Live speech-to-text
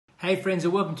Hey friends,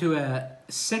 and welcome to our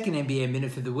second NBN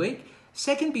Minute for the week.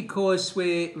 Second because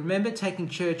we're, remember, taking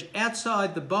church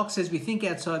outside the box as we think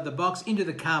outside the box into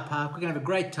the car park. We're going to have a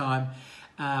great time.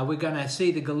 We're going to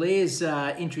see the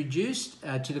Galeers introduced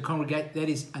to the congregation. That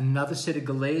is another set of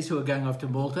Galeers who are going off to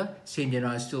Malta. Cindy and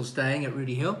I are still staying at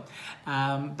Rooty Hill.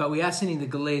 But we are sending the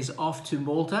Galeers off to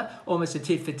Malta. Almost a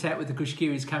tit for tat with the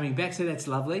Kushkiris coming back, so that's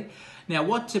lovely. Now,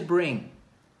 what to bring?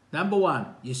 Number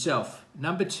one, yourself.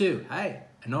 Number two, hey,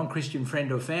 a non-Christian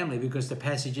friend or family because the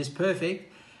passage is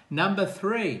perfect. Number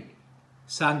three,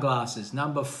 sunglasses.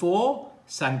 Number four,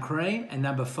 sun cream. And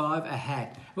number five, a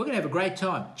hat. We're going to have a great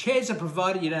time. Chairs are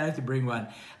provided. You don't have to bring one.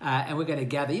 And we're going to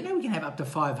gather. You know, we can have up to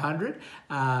 500.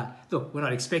 Look, we're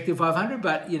not expecting 500,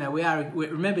 but, you know,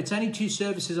 remember, it's only two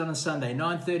services on a Sunday,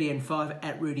 9:30 and 5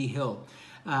 at Rooty Hill.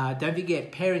 Don't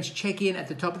forget, parents check in at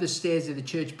the top of the stairs of the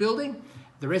church building.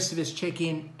 The rest of us check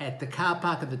in at the car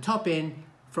park at the top end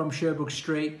from Sherbrooke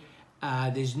Street.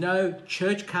 There's no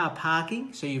church car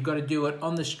parking, so you've got to do it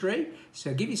on the street.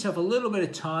 So give yourself a little bit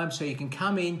of time so you can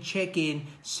come in, check in,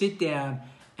 sit down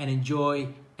and enjoy,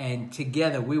 and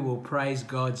together we will praise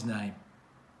God's name.